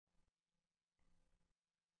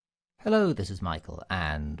Hello, this is Michael,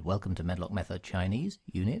 and welcome to Medlock Method Chinese,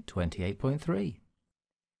 Unit 28.3.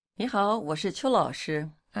 你好，我是邱老师。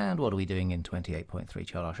 And what are we doing in 28.3,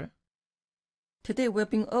 邱老师? Today we're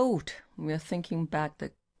being old. We're thinking back the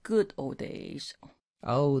good old days.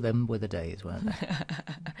 Oh, them were the days, weren't they?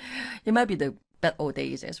 It might be the bad old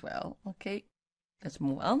days as well. Okay, let's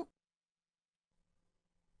move on.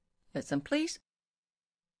 Listen, please.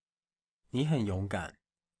 你很勇敢。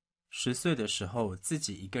10岁的时候自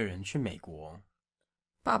己一个人去美国。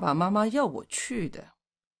爸爸妈妈要我去的。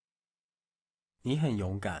你很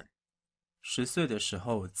勇敢。10岁的时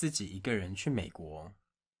候自己一个人去美国。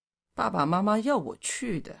爸爸妈妈要我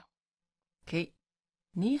去的。Okay,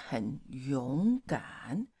 你很勇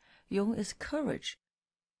敢。勇 is courage.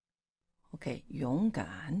 Okay, 勇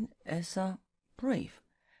敢 is brave.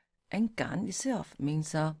 And 敢 itself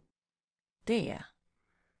means dare.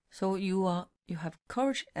 So you have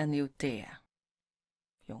courage and you dare.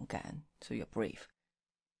 勇敢, so you're brave.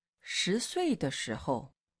 10岁的时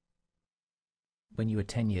候 When you were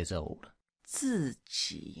 10 years old. 自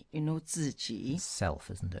己 you know 自己 Self,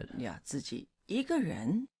 isn't it? Yeah, 自己一个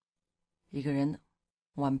人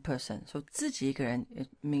one person. So 自己一个人 it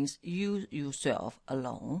means you yourself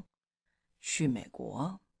alone. 去美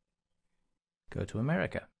国 Go to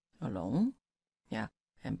America. alone. Yeah,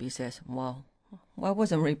 and B says, well, I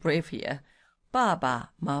wasn't really brave here. 爸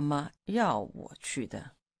爸妈妈要我去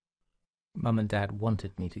的。 Mum and Dad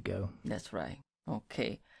wanted me to go. That's right.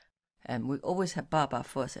 Okay. And we always have 爸爸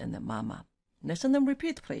first and then 妈妈. Listen and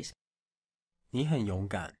repeat, please. 你很勇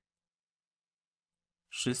敢。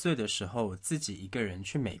10岁的时候自己一个人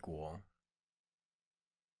去美国。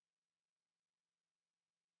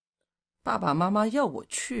爸爸妈妈要我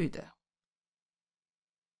去的。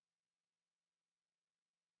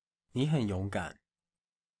你很勇敢。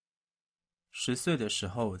10岁的时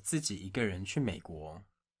候自己一个人去美国。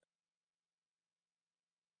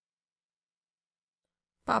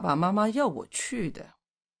爸爸妈妈要我去的。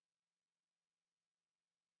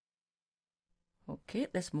Okay,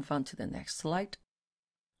 let's move on to the next slide.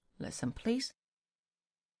 Listen, please.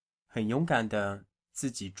 很勇敢的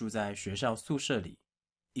自己住在学校宿舍里，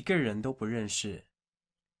一个人都不认识。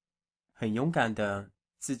很勇敢的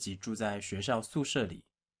自己住在学校宿舍里，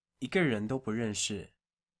一个人都不认识。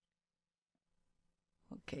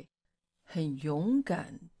Okay. 很勇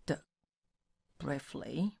敢的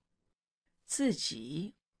bravely 自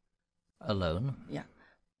己 Alone. Yeah.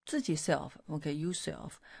 自己 self, okay, you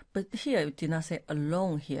self. But here you did not say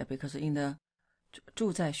alone here because in the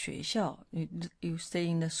住在学校 you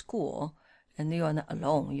stay in the school and you are not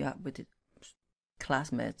alone. You are with the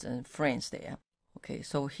classmates and friends there. Okay,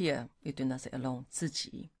 so here you do not say alone, 自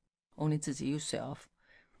己 only 自己 yourself.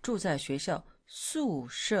 住在学校宿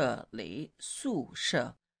舍里宿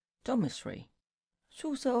舍 dormitory.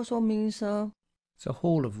 宿舍 also means It's a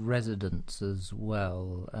hall of residence as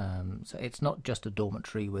well. So it's not just a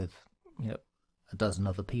dormitory with, a dozen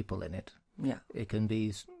other people in it. yeah. It can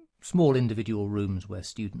be small individual rooms where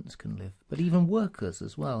students can live, but even workers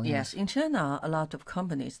as well. Yes, in China, a lot of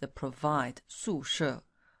companies that provide 宿舍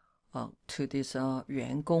to these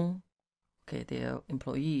员工, okay, their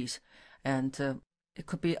employees, and it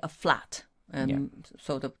could be a flat, and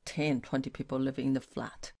so the 10, 20 people living in the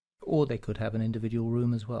flat. Or they could have an individual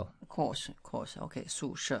room as well. Of course, okay,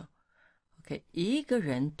 宿舍 okay, 一个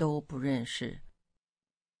人都不认识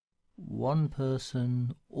One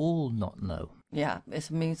person, all not know. Yeah,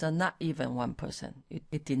 it means not even one person.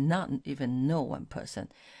 It did not even know one person.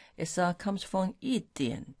 It comes from 一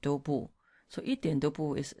点都不. So 一点都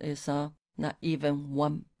不 is not even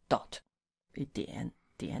one dot. 一点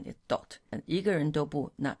is dot. And 一个人都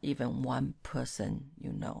不 not even one person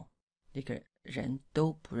you know. 一个人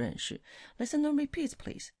都不认识. Listen and repeat,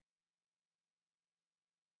 please.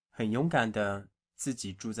 很勇敢的自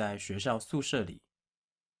己住在学校宿舍里，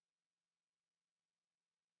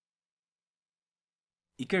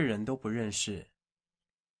一个人都不认识。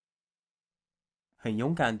很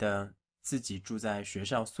勇敢的自己住在学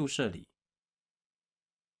校宿舍里，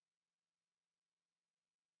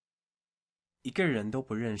一个人都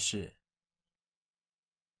不认识。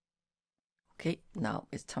Okay, now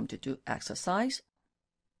it's time to do exercise.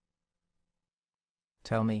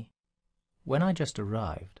 Tell me, when I just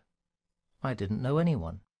arrived, I didn't know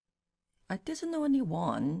anyone. I didn't know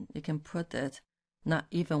anyone. You can put it, not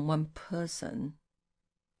even one person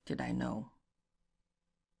did I know.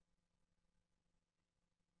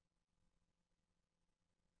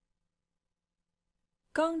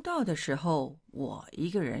 刚到的时候，我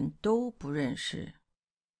一个人都不认识。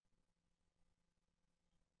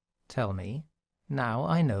Tell me, now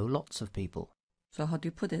I know lots of people. So how do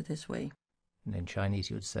you put it this way? And in Chinese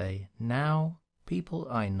you would say, now people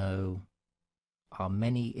I know are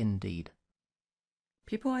many indeed.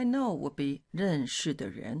 People I know would be 认识的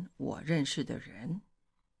人，我认识的人。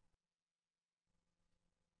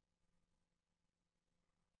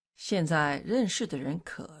现在认识的人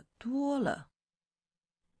可多了。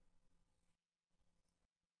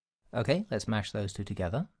Okay, let's mash those two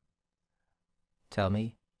together. Tell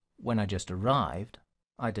me, when I just arrived,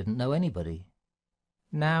 I didn't know anybody.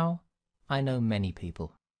 Now, I know many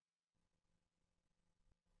people.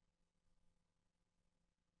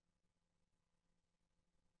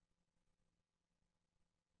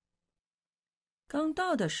 刚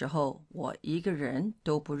到的时候，我一个人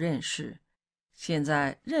都不认识，现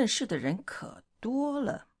在认识的人可多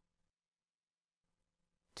了。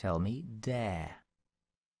Tell me, dare.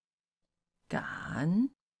 敢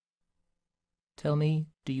Tell me,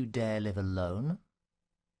 do you dare live alone?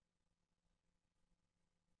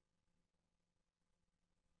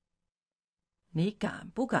 你敢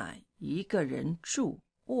不敢一个人住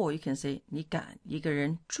Or you can say 你敢一个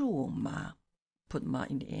人住吗 Put 吗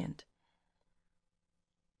in the end.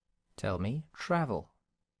 Tell me, travel.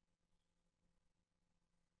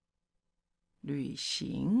 旅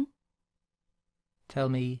行 Tell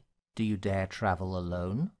me, do you dare travel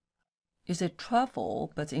alone? You say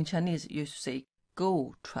travel, but in Chinese you say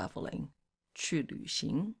go traveling. 去旅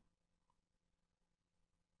行。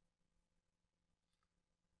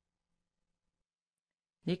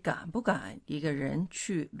你敢不敢一个人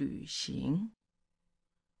去旅行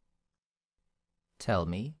Tell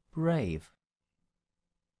me, brave.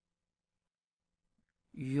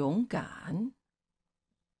 勇敢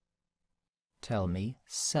Tell me,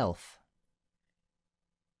 self.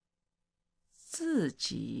 自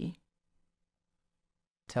己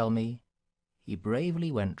Tell me, he bravely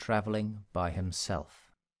went travelling by himself.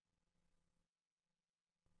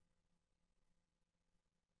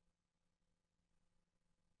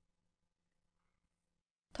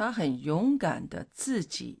 他很勇敢的自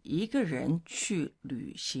己一个人去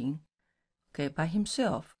旅行。Okay, by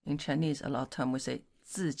himself. In Chinese, a lot of time we say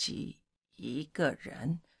自己一个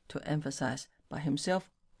人 to emphasize by himself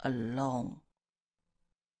alone.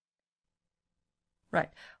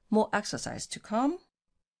 Right, more exercise to come.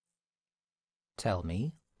 Tell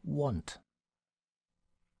me, want.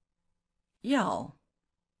 要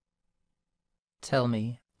Tell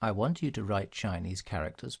me, I want you to write Chinese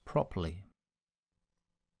characters properly.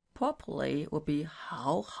 properly would be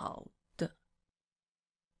好好的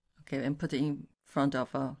Okay, and put it in front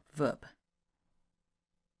of a verb.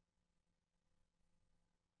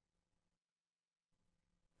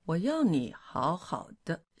 我要你好好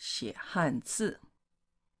的写汉字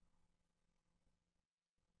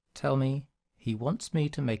Tell me, he wants me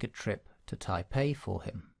to make a trip to Taipei for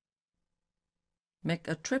him. Make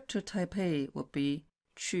a trip to Taipei would be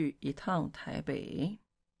去一趟台北。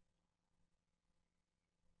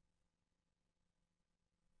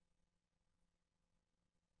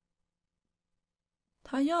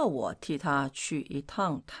他要我替他去一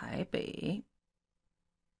趟台北。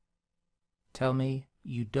Tell me,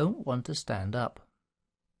 you don't want to stand up.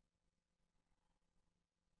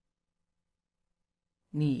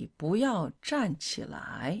 你不要站起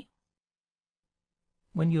来。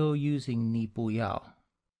When you're using 你不要,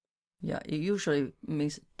 Yeah, it usually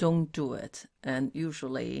means don't do it, and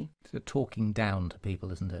usually, it's talking down to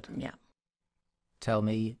people, isn't it? yeah. Tell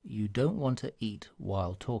me, you don't want to eat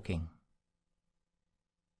while talking.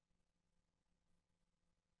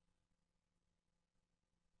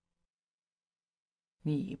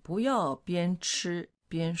 你不要边吃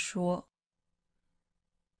边说。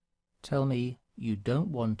Tell me, you don't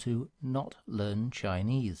want to not learn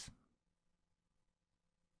Chinese.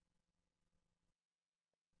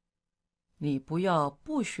 你不要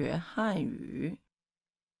不学汉语。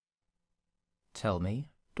Tell me,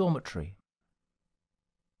 dormitory.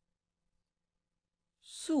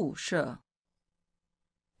 宿舍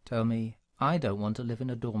Tell me, I don't want to live in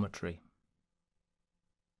a dormitory.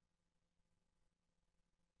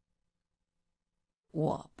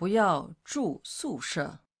 我不要住宿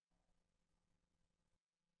舍。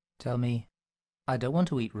Tell me, I don't want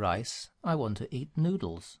to eat rice, I want to eat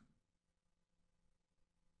noodles.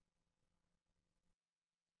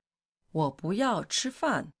 我不要吃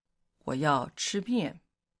饭，我要吃面。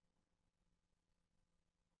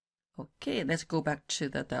Okay, let's go back to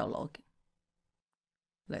the dialogue.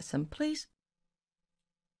 Lesson, please.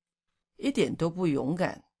 一点都不勇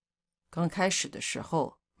敢。刚开始的时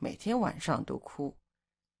候，每天晚上都哭，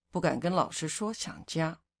不敢跟老师说想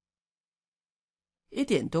家。一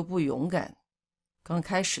点都不勇敢。刚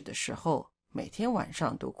开始的时候，每天晚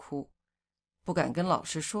上都哭，不敢跟老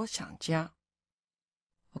师说想家。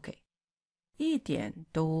一点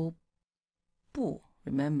都不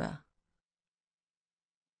remember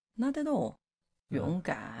not at all 勇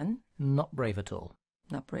敢 Not brave at all.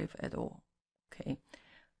 not brave at all okay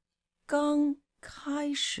刚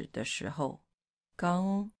开始的时候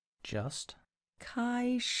刚 Just.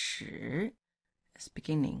 开始 is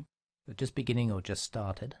beginning Just beginning or just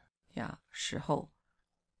started. yeah 时候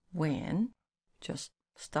when just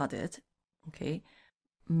started okay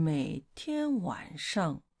每天晚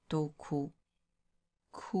上都哭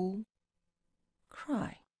cry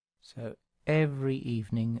So every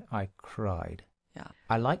evening I cried. yeah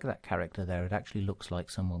I like that character there. It actually looks like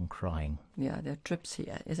someone crying. yeah there are drips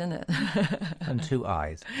here isn't it And two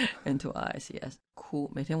eyes. and two eyes yes 哭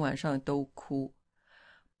每天晚上都哭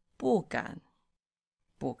不敢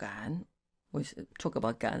we talked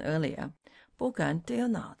about 敢 earlier 不敢 dare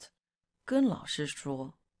not 跟老师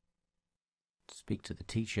说 Speak to the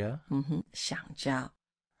teacher. 想家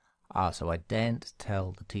So I daren't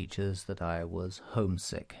tell the teachers that I was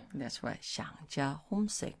homesick. That's right 想家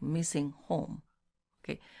homesick missing home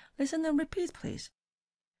Okay listen and repeat please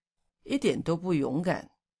一点都不勇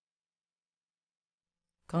敢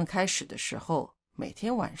刚开始的时候每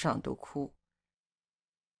天晚上都哭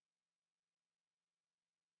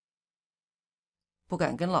不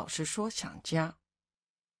敢跟老师说想家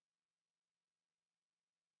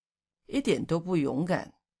一点都不勇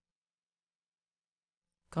敢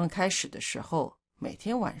刚开始的时候每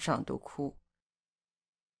天晚上都哭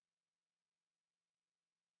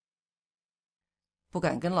不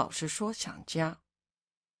敢跟老师说想家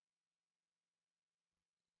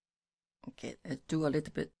Okay, let's do a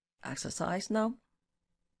little bit exercise now.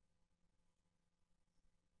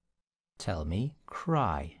 Tell me,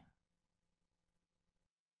 cry.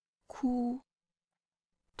 哭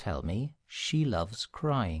Tell me, she loves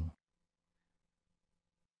crying.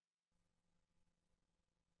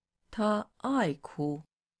 她爱哭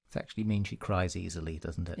It actually means she cries easily,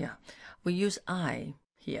 doesn't it? Yeah, we use I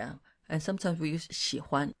here, and sometimes we use 喜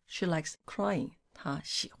欢 She likes crying. 她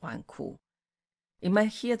喜欢哭 You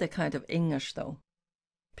might hear the kind of English though.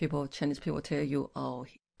 Chinese people tell you, oh,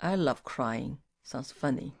 I love crying. Sounds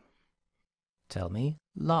funny. Tell me,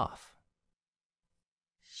 laugh.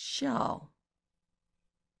 笑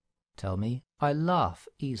Tell me, I laugh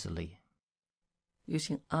easily.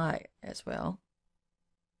 using I as well.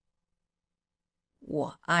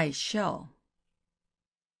 我爱笑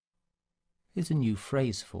Here's a new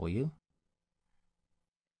phrase for you.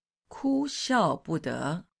 哭笑不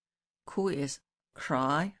得 哭 is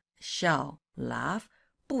cry, 笑 laugh,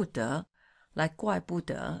 不得 like 怪不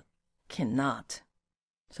得 cannot.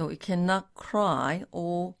 So it cannot cry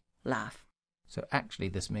or laugh. So actually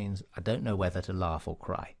this means I don't know whether to laugh or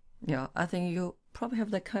cry. Yeah, I think you probably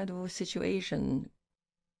have that kind of situation.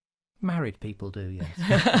 Married people do, yes.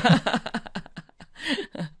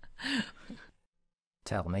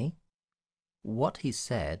 Tell me, what he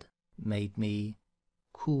said made me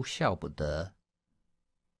哭笑不得.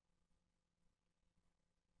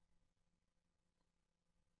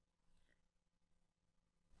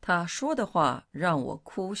他说的话让我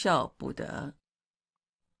哭笑不得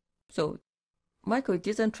So Michael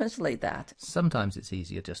didn't translate that. Sometimes it's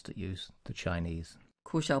easier just to use the Chinese.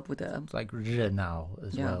 哭笑不得 It's like 热闹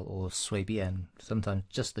as Yeah. well, or 随便. Sometimes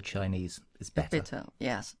just the Chinese is better. Bitter,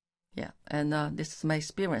 yes. Yeah, and this is my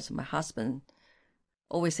experience. My husband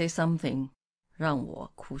always say something 让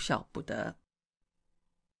我哭笑不得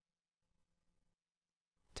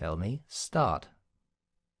Tell me, start.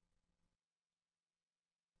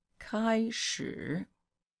 开始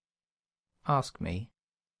Ask me,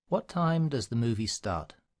 what time does the movie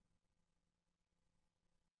start?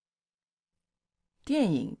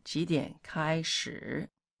 电影几点开始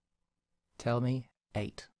Tell me,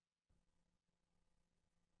 8.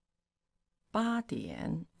 8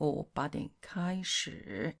点 8点开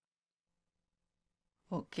始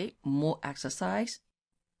Okay, more exercise.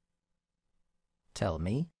 Tell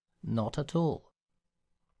me, not at all.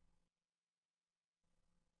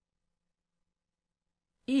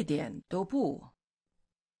 一点都不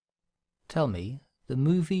Tell me, the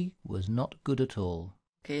movie was not good at all.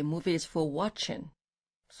 Okay, movie is for watching.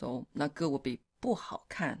 So not good would be 不好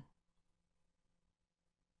看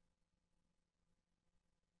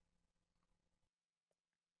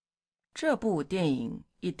这部电影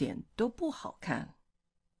一点都不好看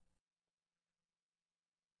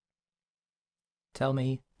Tell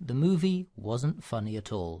me, the movie wasn't funny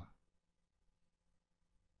at all.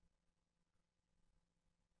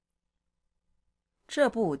 这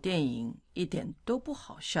部电影一点都不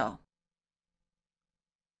好笑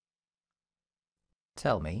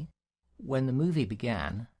Tell me, when the movie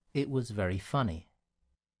began, it was very funny.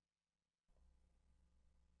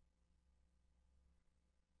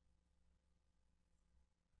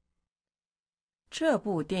 这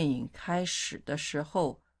部电影开始的时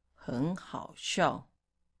候很好笑。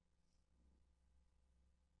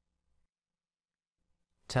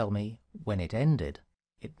Tell me, when it ended,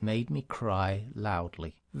 it made me cry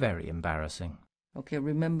loudly. Very embarrassing. Okay,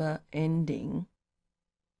 remember ending.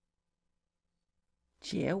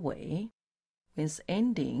 结尾 means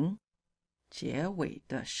ending. 结尾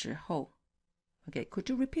的时候。Okay,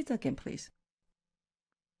 could you repeat again, please?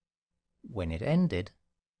 When it ended,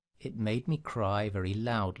 it made me cry very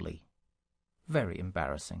loudly. Very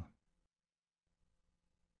embarrassing. "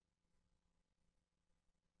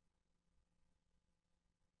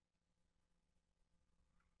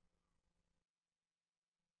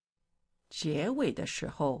结尾的时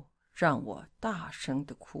候让我大声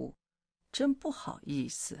的哭，真不好意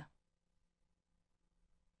思。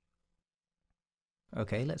"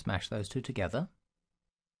 Okay, let's mash those two together.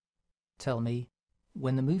 Tell me,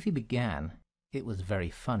 when the movie began, it was very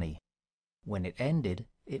funny. When it ended,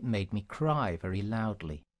 it made me cry very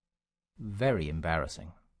loudly. Very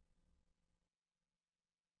embarrassing.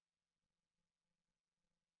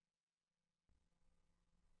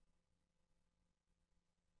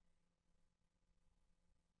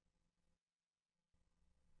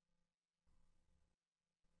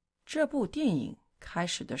 这部电影开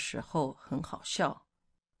始的时候很好笑，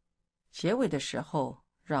结尾的时候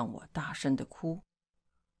让我大声的哭，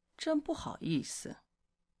真不好意思。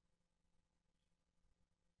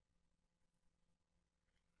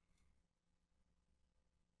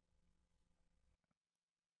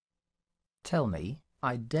Tell me,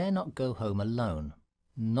 I dare not go home alone.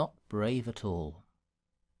 Not brave at all.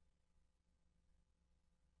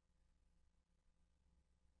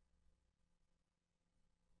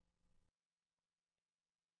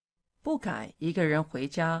 不敢一个人回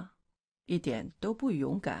家，一点都不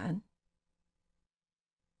勇敢。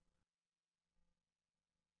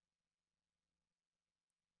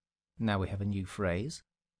Now we have a new phrase.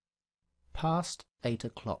 Past 8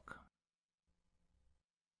 o'clock.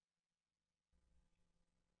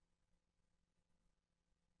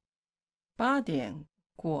 8点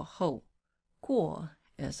过后，过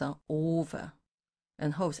is an over,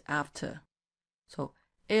 and 后 is after. So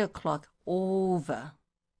 8 o'clock over,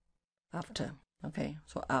 after. Okay,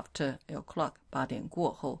 so after 8 o'clock, 8点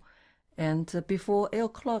过后. And before 8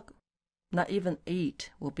 o'clock, not even 8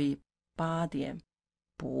 will be 8点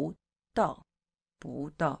不到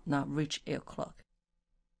not reach 8 o'clock.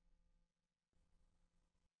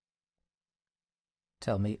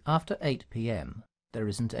 Tell me, after 8 p.m., there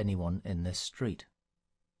isn't anyone in this street.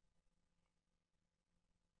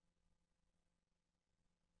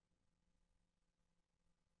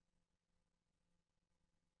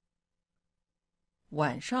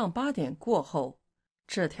 晚上8点过后，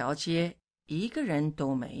这条街一个人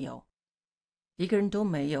都没有。一个人都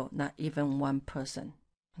没有 not even one person.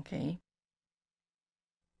 Okay?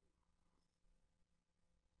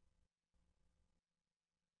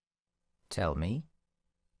 Tell me,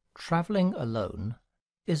 travelling alone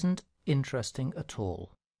isn't interesting at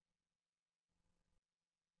all.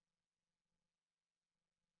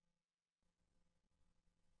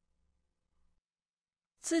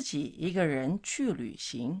 自己一个人去旅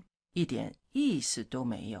行一点意思都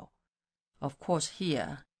没有。Of course,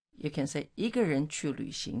 here you can say 一个人去旅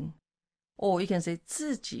行 or you can say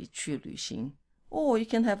自己去旅行 or you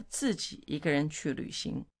can have 自己一个人去旅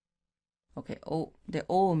行 Okay, they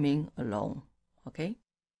all mean alone. Okay?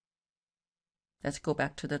 Let's go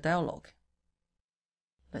back to the dialogue.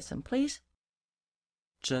 Listen, please.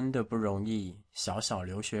 真的不容易，小小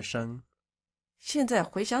留学生。现在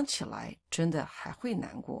回想起来，真的还会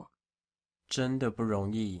难过。真的不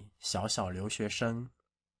容易，小小留学生。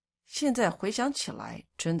现在回想起来，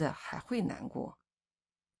真的还会难过。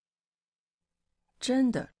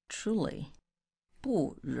真的 truly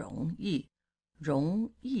不容易，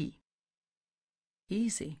容易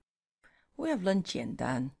easy. We have learned 简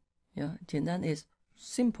单 yeah, 简单 is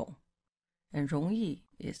simple and 容易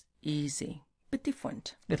is easy. Bit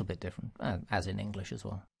different. Little bit different, as in English as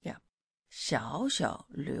well. Yeah. 小小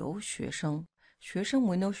留学生 学生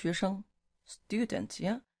we know 学生 student,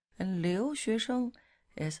 yeah? And 留学生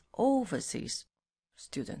is overseas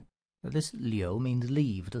student. This liu means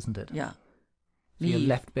leave, doesn't it? Yeah. So you're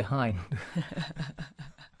left behind.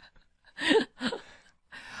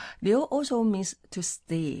 Liu also means to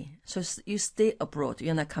stay. So you stay abroad.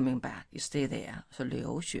 You're not coming back. You stay there. So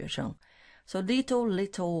留学生. So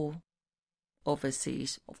little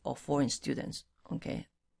overseas or foreign students. Okay.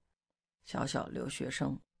 小小留学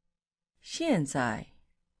生。现在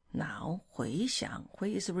now 回想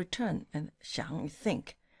回 is return and 想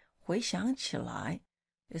think 回想起来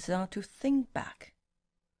is now to think back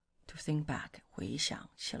to think back 回想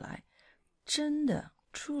起来，真的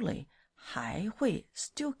truly 还会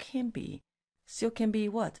still can be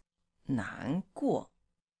what 难过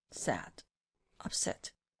sad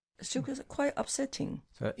upset still quite upsetting.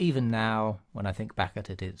 So even now, when I think back at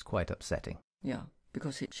it, it's quite upsetting. Yeah,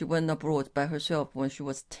 because she went abroad by herself when she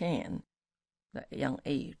was 10, the young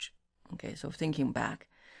age. Okay, so thinking back,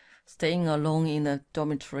 staying alone in a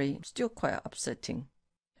dormitory, still quite upsetting.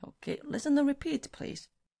 Okay, listen and repeat, please.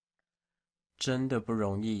 真的不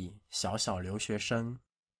容易，小小留学生。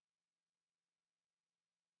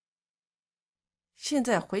现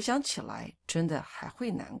在回想起来，真的还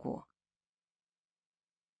会难过。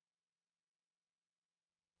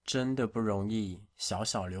真的不容易，小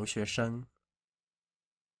小留学生。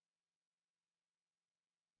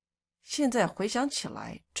现在回想起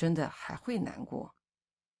来，真的还会难过。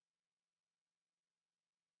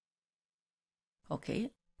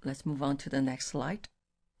Okay, let's move on to the next slide.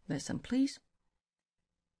 Listen, please.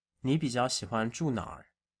 你比较喜欢住哪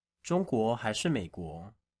儿？中国还是美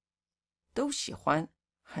国？都喜欢，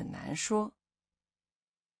很难说。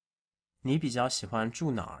你比较喜欢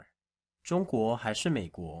住哪儿？中国还是美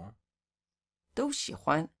国？都喜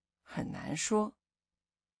欢，很难说。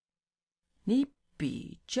你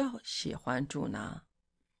比较喜欢住哪？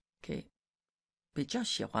 Okay, 比较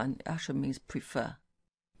喜欢 actually means prefer.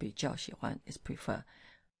 比较喜欢 is prefer.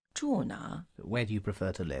 住哪？ Where do you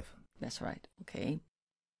prefer to live? That's right. Okay.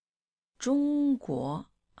 中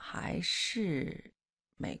国还是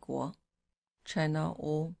美国 China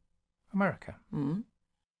or America.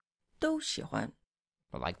 都喜欢，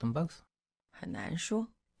 I like them both. 很难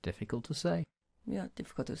说。 Difficult to say. Yeah,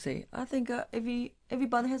 difficult to say. I think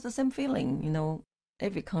everybody has the same feeling. You know,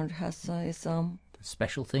 every country has its The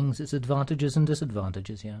special things, its advantages and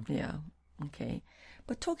disadvantages, yeah. Yeah. Okay.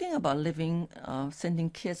 But talking about living,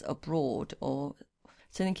 sending kids abroad or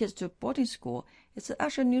sending kids to boarding school, it's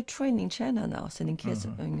actually a new trend in China now. Sending kids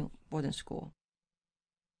in boarding school.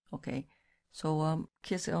 Okay. So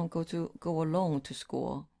kids go alone to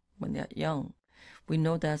school when they're young. We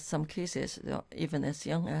know that some cases they are even as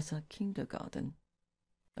young as a kindergarten.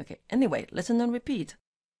 Okay. Anyway, listen and repeat.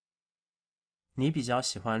 你比较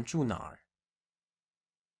喜欢住哪儿？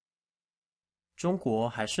中国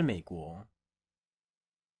还是美国？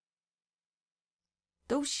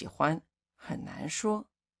都喜欢，很难说。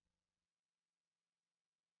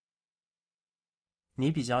你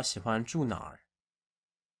比较喜欢住哪儿？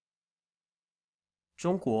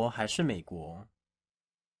中国还是美国？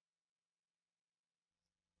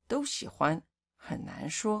都喜欢，很难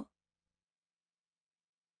说。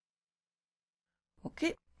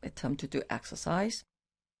Okay, it's time to do exercise.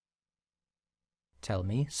 Tell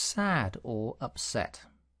me sad or upset.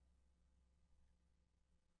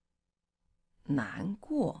 难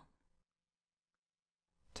过，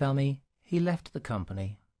 Tell me he left the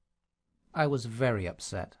company. I was very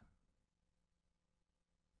upset.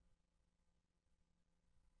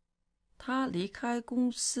 他离开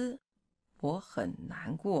公司，我很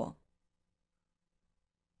难过。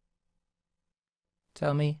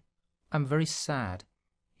Tell me I'm very sad.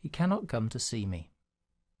 He cannot come to see me.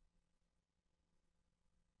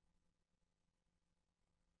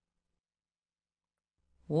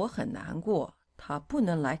 我很难过，他不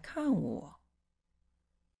能来看我。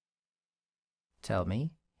Tell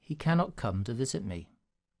me he cannot come to visit me.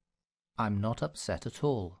 I'm not upset at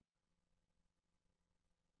all.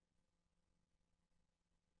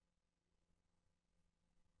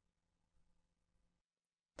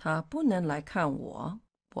 他不能来看我，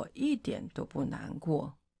我一点都不难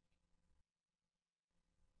过。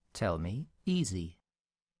Tell me easy.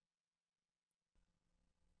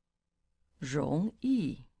 容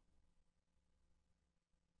易，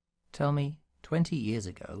 Tell me 20 years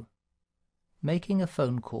ago, making a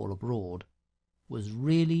phone call abroad was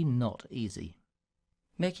really not easy.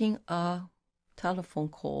 Making a telephone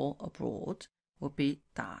call abroad would be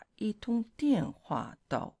打一通电话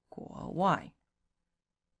到国外。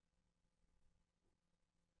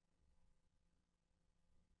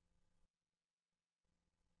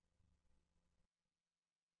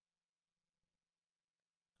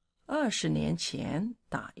20年前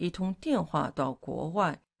打一通电话到国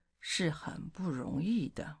外是很不容易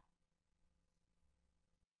的。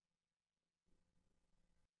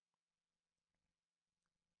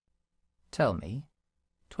Tell me,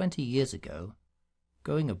 20 years ago,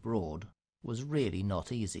 going abroad was really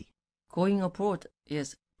not easy. Going abroad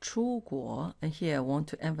is 出国 and here I want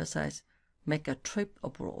to emphasize make a trip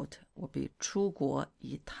abroad would be 出国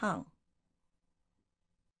一趟。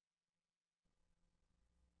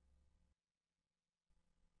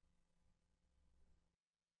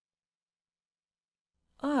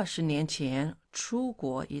20年前出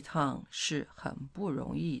国一趟是很不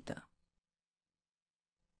容易的。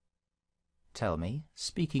Tell me,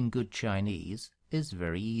 speaking good Chinese is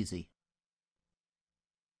very easy.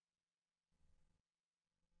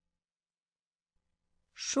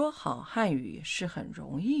 说好汉语是很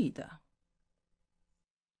容易的。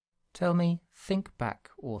Tell me, think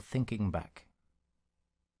back or thinking back.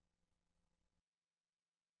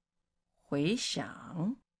 回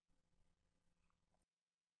想。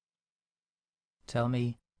Tell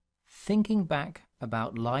me, thinking back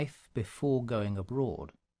about life before going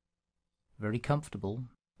abroad. Very comfortable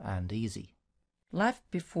and easy. Life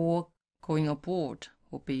before going abroad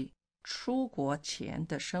will be 出国前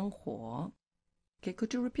的生活。Okay,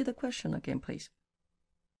 could you repeat the question again, please?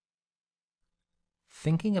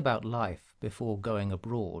 Thinking about life before going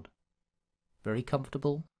abroad. Very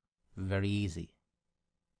comfortable, very easy.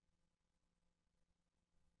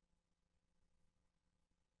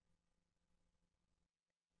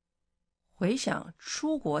 回想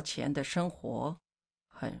出国前的生活，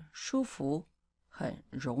很舒服，很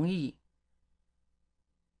容易。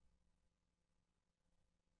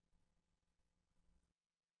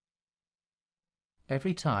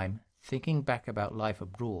Every time, thinking back about life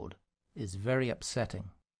abroad is very upsetting.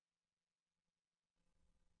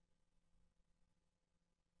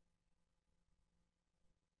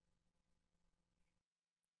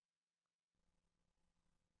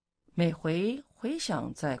 每回回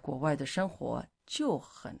想在国外的生活就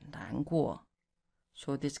很难过。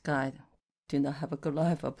So this guy did not have a good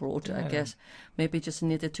life abroad, I guess. Maybe just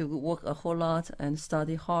needed to work a whole lot and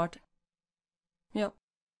study hard. Yep.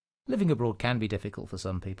 Living abroad can be difficult for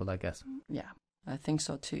some people, I guess. Yeah, I think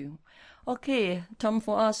so too. Okay, time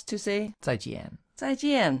for us to say 再见。再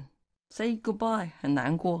见. Say goodbye. 很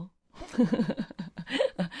难过.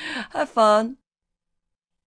 Have fun.